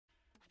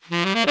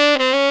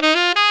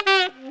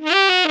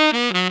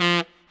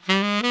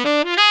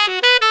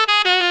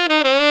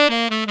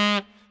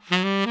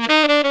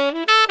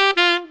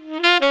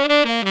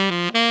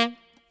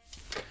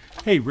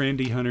Hey,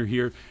 Randy Hunter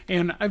here,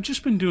 and I've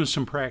just been doing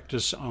some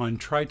practice on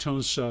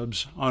tritone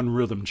subs on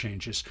rhythm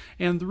changes.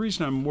 And the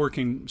reason I'm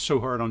working so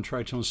hard on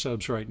tritone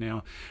subs right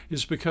now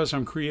is because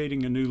I'm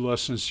creating a new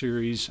lesson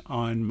series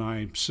on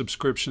my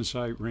subscription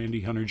site,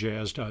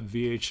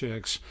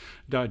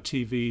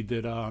 randyhunterjazz.vhx.tv,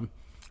 that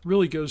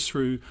really goes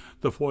through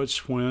the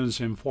whats,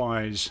 whens, and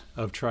whys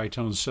of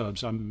tritone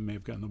subs. I may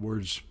have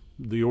gotten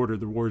the order of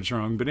the words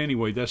wrong, but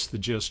anyway, that's the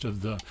gist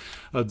of the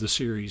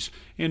series.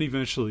 And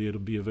eventually it'll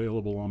be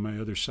available on my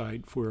other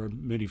site where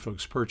many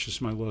folks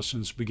purchase my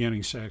lessons,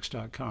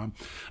 beginningsax.com.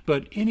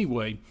 But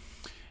anyway,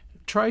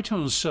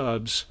 tritone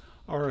subs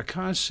are a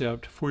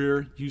concept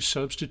where you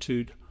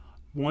substitute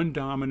one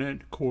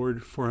dominant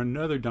chord for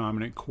another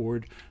dominant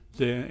chord,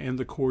 and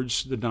the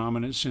chords, the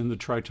dominants in the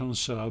tritone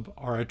sub,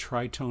 are a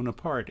tritone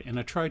apart, and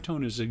a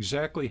tritone is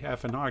exactly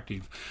half an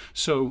octave.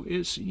 So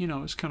it's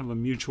it's kind of a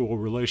mutual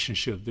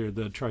relationship there,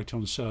 the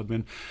tritone sub.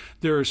 And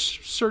there are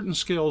certain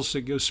scales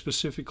that go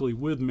specifically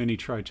with many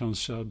tritone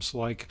subs,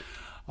 like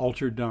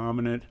altered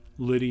dominant,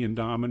 Lydian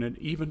dominant,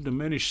 even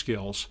diminished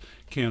scales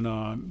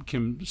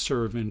can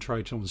serve in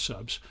tritone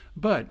subs.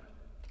 But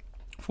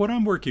what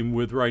I'm working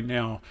with right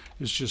now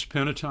is just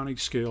pentatonic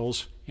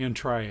scales and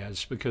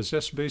triads, because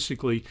that's a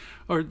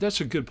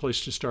good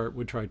place to start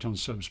with tritone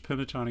subs,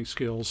 pentatonic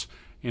scales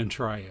and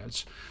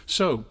triads.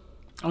 So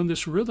on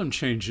this rhythm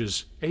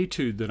changes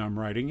etude that I'm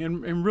writing,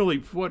 and really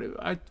what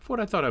I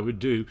thought I would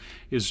do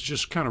is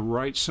just kind of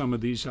write some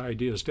of these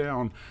ideas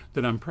down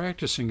that I'm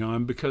practicing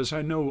on, because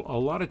I know a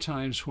lot of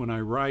times when I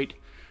write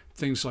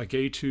things like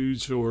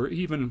etudes or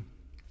even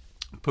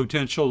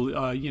potential,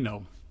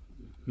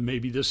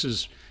 maybe this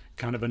is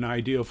kind of an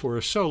idea for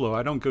a solo.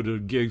 I don't go to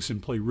gigs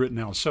and play written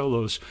out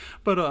solos,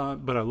 but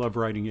I love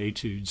writing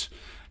etudes,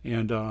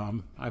 and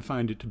I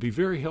find it to be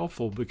very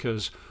helpful,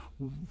 because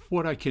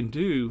what I can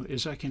do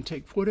is I can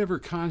take whatever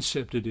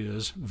concept it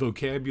is,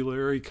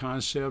 vocabulary,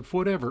 concept,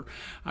 whatever,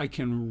 I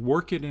can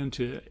work it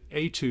into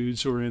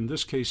etudes, or in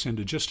this case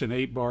into just an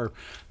 8-bar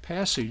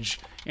passage,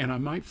 and I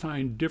might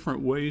find different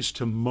ways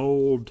to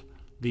mold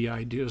the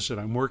ideas that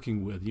I'm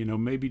working with,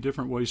 maybe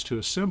different ways to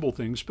assemble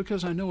things,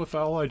 because I know if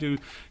all I do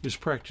is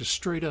practice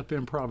straight up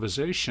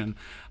improvisation,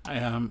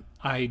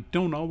 I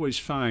don't always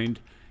find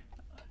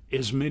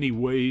as many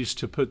ways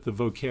to put the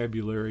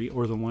vocabulary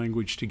or the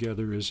language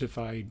together as if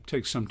I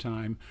take some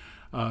time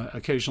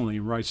occasionally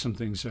and write some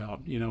things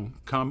out.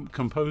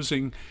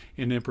 Composing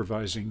and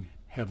improvising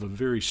have a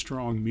very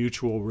strong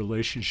mutual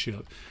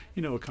relationship.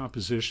 A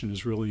composition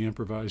is really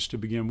improvised to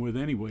begin with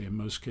anyway in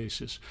most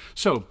cases.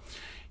 So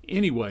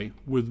anyway,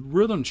 with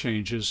rhythm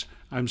changes,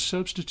 I'm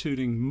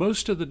substituting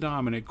most of the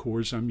dominant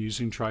chords I'm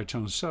using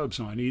tritone subs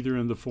on, either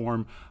in the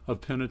form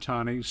of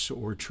pentatonics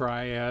or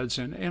triads,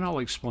 and I'll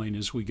explain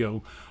as we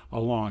go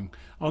along.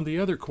 On the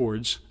other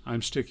chords,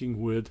 I'm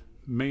sticking with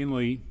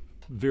mainly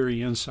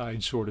very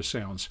inside sort of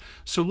sounds.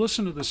 So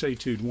listen to this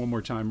etude one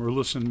more time, or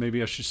listen,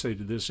 maybe I should say,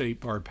 to this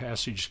 8-bar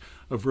passage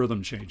of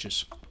rhythm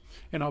changes.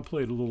 And I'll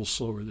play it a little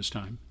slower this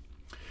time.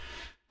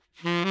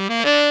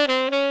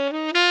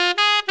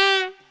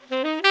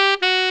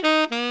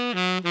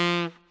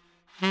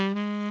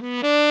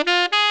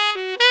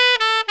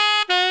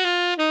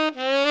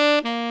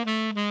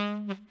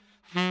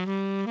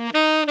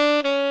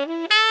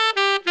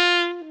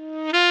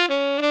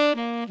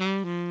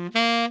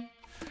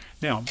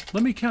 Now,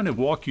 let me kind of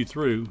walk you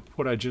through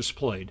what I just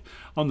played.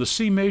 On the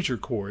C major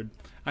chord,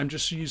 I'm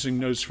just using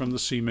notes from the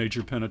C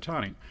major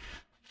pentatonic.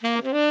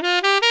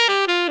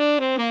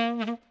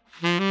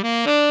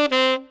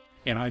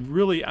 And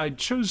I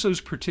chose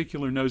those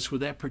particular notes with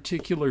that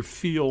particular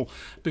feel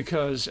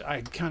because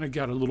I kind of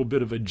got a little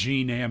bit of a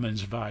Gene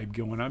Ammons vibe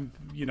going. I'm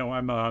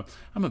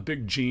a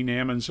big Gene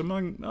Ammons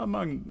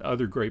among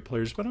other great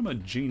players, but I'm a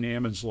Gene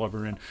Ammons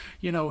lover. And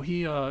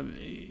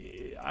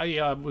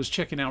I was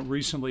checking out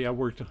recently. I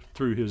worked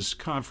through his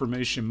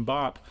confirmation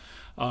bop.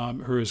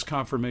 Or his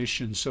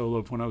confirmation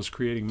solo when I was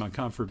creating my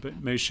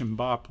confirmation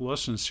bop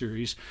lesson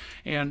series,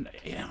 and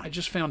I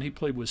just found he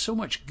played with so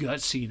much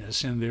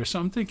gutsiness in there. So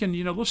I'm thinking,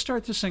 let's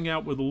start this thing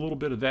out with a little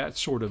bit of that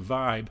sort of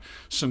vibe,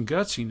 some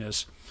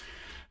gutsiness.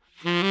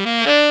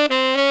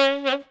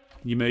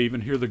 You may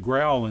even hear the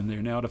growl in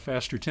there now at a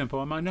faster tempo.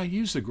 I might not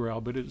use the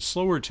growl, but at a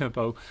slower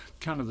tempo,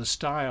 kind of the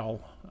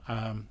style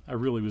I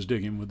really was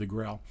digging with the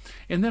growl.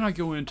 And then I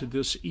go into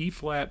this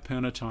E-flat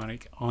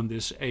pentatonic on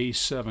this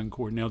A7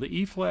 chord. Now the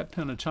E-flat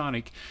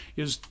pentatonic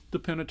is the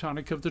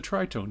pentatonic of the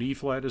tritone.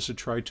 E-flat is a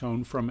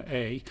tritone from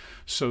A,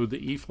 so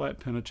the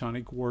E-flat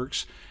pentatonic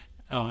works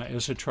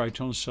as a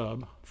tritone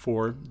sub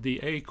for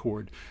the A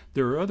chord.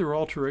 There are other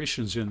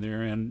alterations in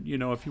there, and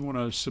if you want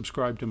to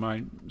subscribe to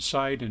my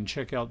site and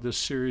check out this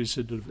series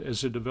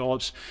as it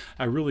develops,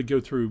 I really go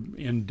through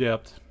in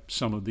depth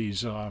some of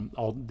these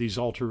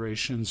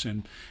alterations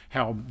and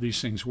how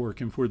these things work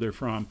and where they're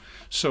from.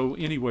 So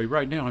anyway,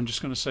 right now I'm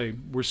just going to say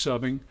we're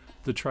subbing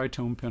the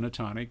tritone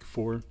pentatonic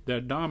for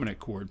that dominant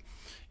chord,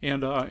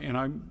 and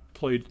I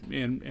played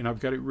and I've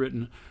got it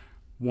written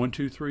 1,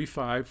 2, 3,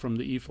 5 from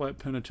the E-flat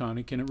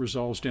pentatonic, and it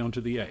resolves down to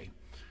the A.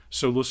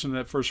 So listen to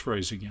that first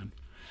phrase again.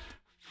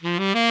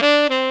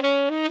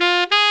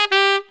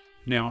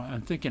 Now,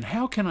 I'm thinking,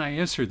 how can I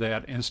answer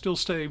that and still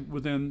stay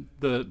within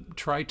the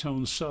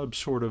tritone sub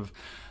sort of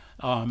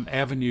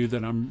avenue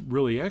that I'm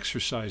really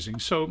exercising?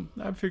 So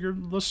I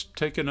figured, let's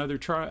take another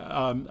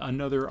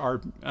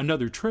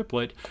another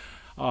triplet,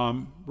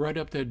 right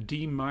up that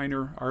D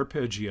minor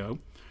arpeggio.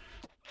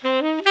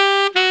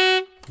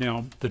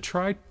 Now, the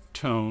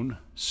tritone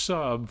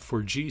sub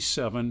for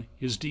G7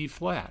 is D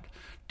flat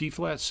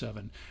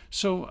 7.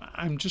 So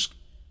I'm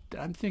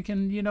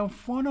thinking,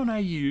 why don't I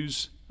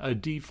use a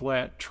D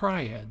flat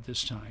triad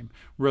this time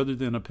rather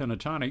than a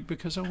pentatonic,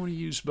 because I want to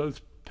use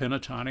both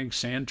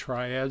pentatonics and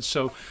triads.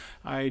 So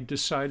I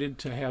decided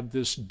to have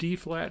this D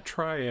flat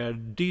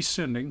triad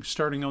descending,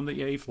 starting on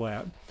the A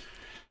flat.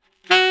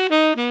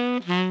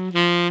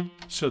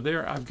 So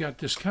there I've got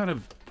this kind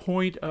of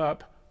point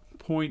up,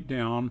 point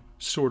down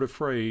sort of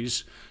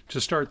phrase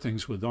to start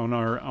things with. On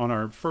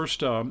our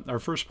first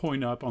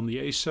point up on the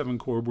A7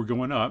 chord, we're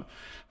going up.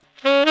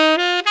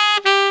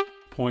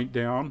 Point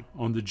down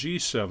on the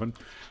G7.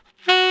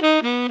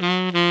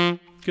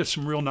 Get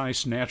some real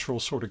nice natural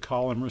sort of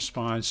call and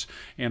response,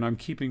 and I'm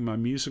keeping my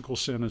musical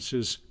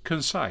sentences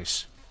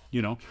concise,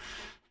 It's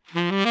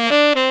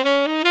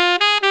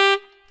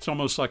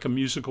almost like a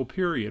musical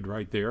period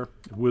right there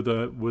with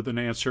an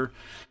answer.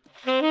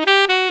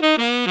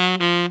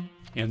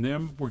 And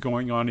then we're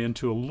going on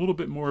into a little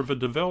bit more of a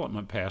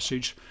development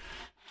passage.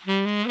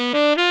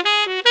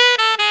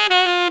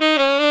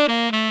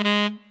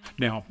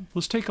 Now,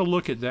 let's take a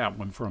look at that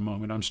one for a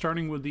moment. I'm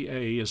starting with the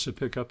A as I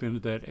pick up into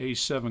that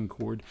A7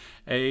 chord.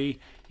 A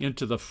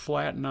into the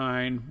flat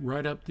 9,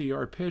 right up the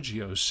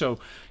arpeggio. So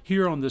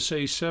here on this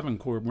A7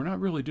 chord, we're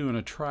not really doing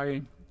a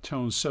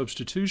tritone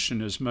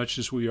substitution as much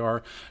as we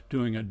are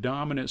doing a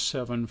dominant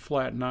 7,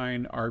 flat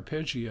 9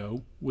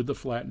 arpeggio with the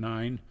flat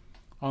 9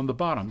 on the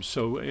bottom.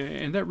 So,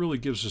 and that really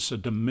gives us a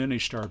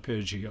diminished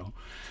arpeggio.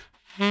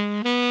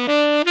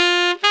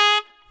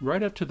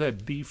 Right up to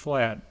that B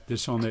flat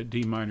that's on that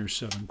D minor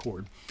 7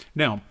 chord.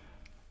 Now,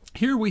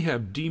 here we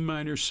have D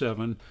minor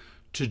 7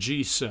 to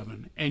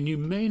G7, and you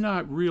may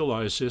not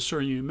realize this, or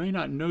you may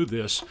not know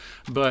this,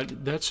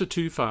 but that's a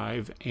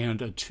 2-5,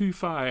 and a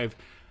 2-5,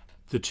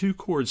 the two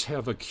chords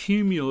have a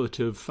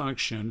cumulative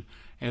function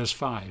as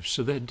 5.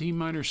 So that D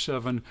minor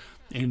 7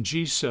 and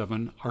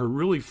G7 are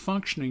really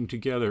functioning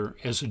together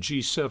as a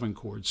G7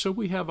 chord. So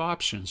we have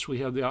options. We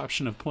have the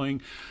option of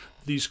playing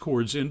these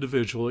chords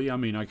individually. I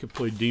mean, I could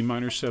play D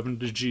minor 7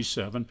 to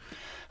G7.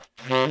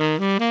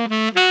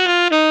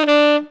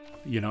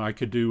 I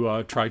could do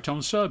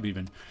tritone sub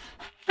even.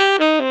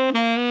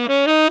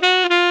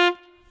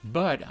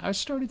 But I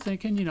started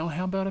thinking,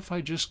 how about if I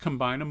just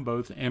combine them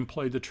both and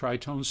play the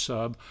tritone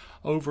sub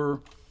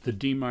over the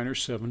D minor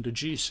 7 to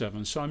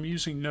G7. So I'm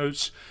using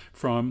notes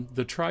from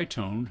the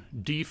tritone,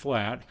 D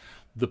flat,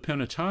 the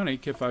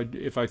pentatonic,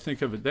 if I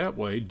think of it that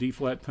way, D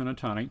flat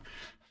pentatonic.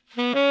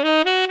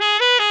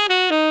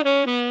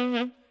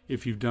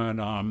 If you've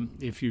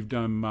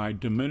done my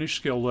diminished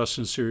scale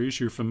lesson series,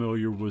 you're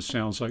familiar with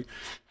sounds like.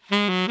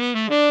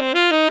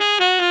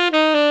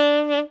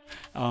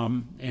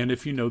 And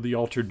if you know the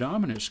altered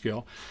dominant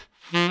scale,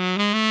 then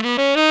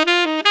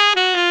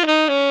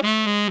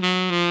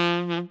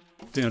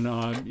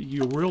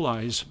you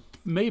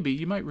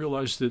might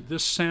realize that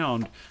this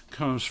sound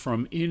comes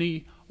from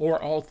any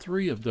or all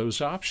three of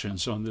those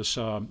options on this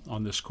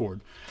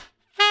chord.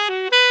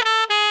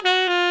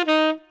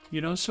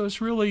 So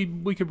it's really,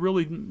 we could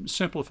really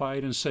simplify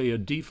it and say a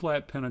D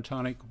flat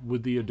pentatonic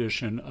with the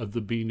addition of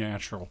the B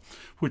natural,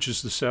 which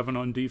is the 7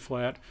 on D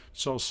flat.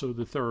 It's also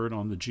the 3rd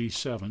on the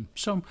G7.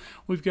 So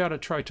we've got a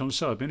tritone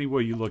sub. Any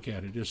way you look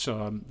at it, it's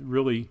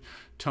really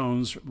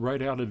tones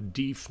right out of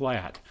D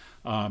flat,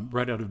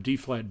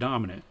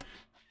 dominant.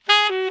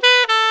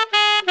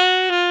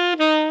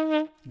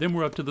 Then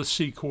we're up to the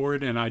C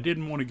chord, and I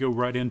didn't want to go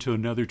right into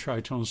another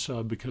tritone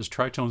sub because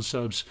tritone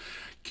subs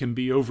can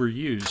be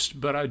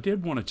overused, but I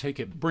did want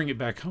to bring it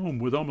back home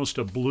with almost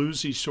a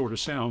bluesy sort of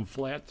sound,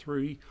 flat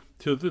 3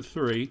 to the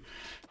 3,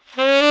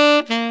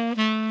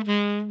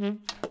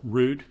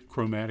 root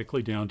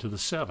chromatically down to the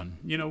 7.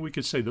 We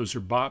could say those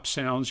are bop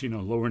sounds,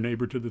 lower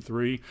neighbor to the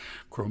 3,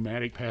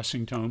 chromatic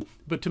passing tone,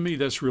 but to me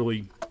that's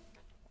really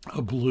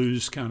a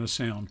blues kind of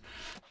sound.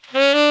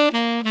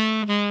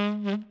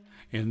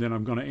 And then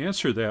I'm going to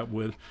answer that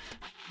with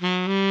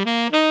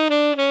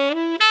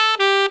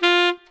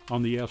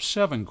on the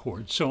F7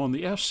 chord. So on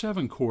the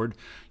F7 chord,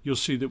 you'll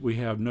see that we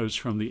have notes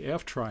from the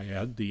F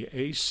triad, the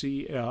A,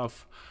 C,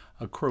 F,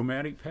 a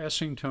chromatic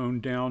passing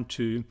tone down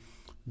to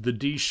the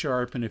D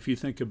sharp, and if you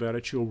think about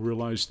it, you'll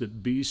realize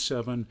that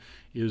B7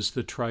 is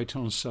the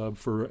tritone sub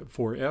for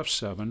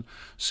F7.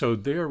 So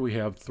there we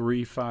have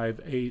 3,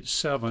 5, 8,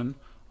 7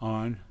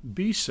 on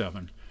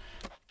B7.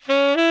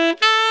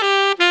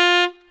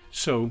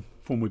 So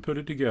when we put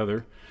it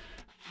together,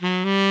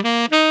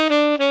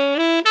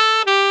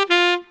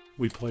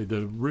 we play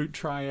the root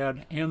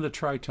triad and the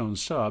tritone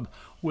sub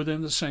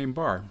within the same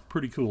bar.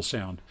 Pretty cool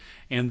sound.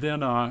 And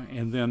then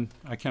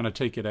I kind of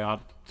take it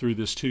out through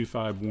this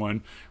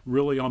 2-5-1,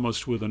 really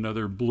almost with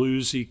another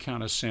bluesy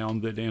kind of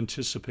sound that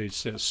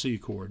anticipates that C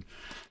chord.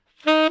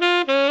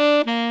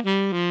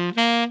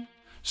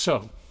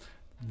 So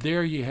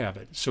there you have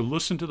it. So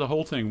listen to the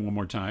whole thing one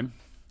more time.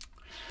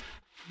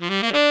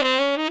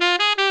 I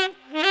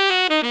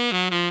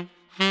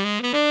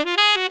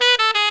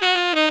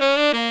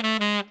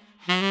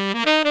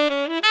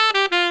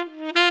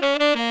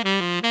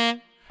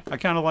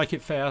kind of like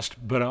it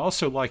fast, but I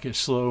also like it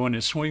slow, and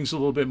it swings a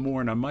little bit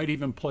more, and I might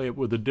even play it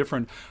with a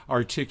different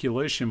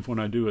articulation when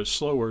I do it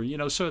slower. You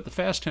know, so at the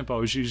fast tempo,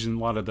 I was using a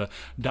lot of the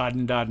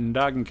dodden, dodden,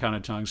 dodden kind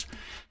of tongues.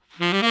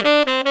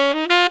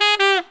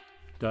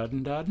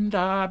 Dodden, dodden,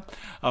 dod.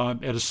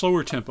 At a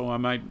slower tempo, I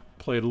might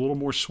play it a little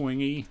more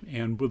swingy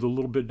and with a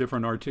little bit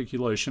different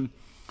articulation.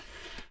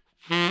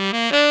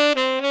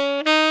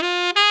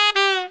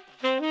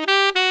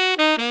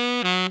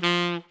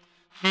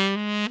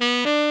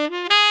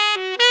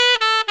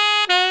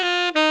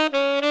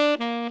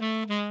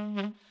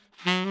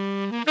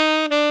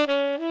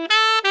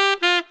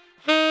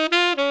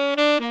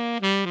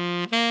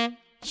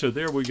 So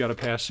there we got a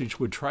passage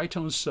with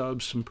tritone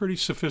subs, some pretty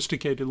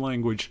sophisticated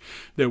language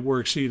that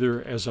works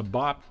either as a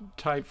bop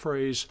type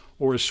phrase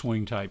or a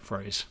swing type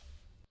phrase.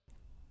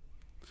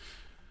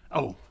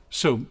 Oh,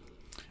 so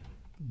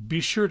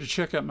be sure to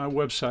check out my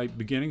website,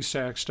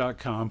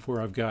 beginningsax.com, where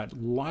I've got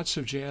lots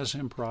of jazz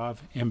improv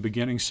and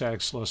beginning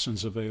sax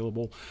lessons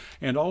available,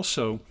 and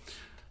also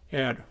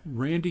at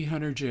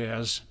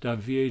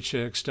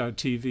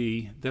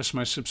randyhunterjazz.vhx.tv. That's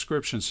my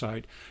subscription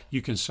site.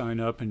 You can sign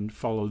up and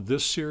follow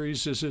this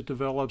series as it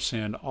develops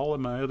and all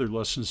of my other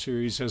lesson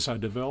series as I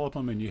develop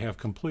them, and you have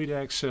complete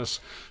access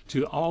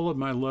to all of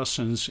my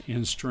lessons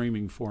in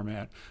streaming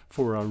format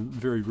for a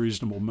very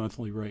reasonable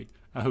monthly rate.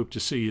 I hope to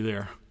see you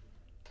there.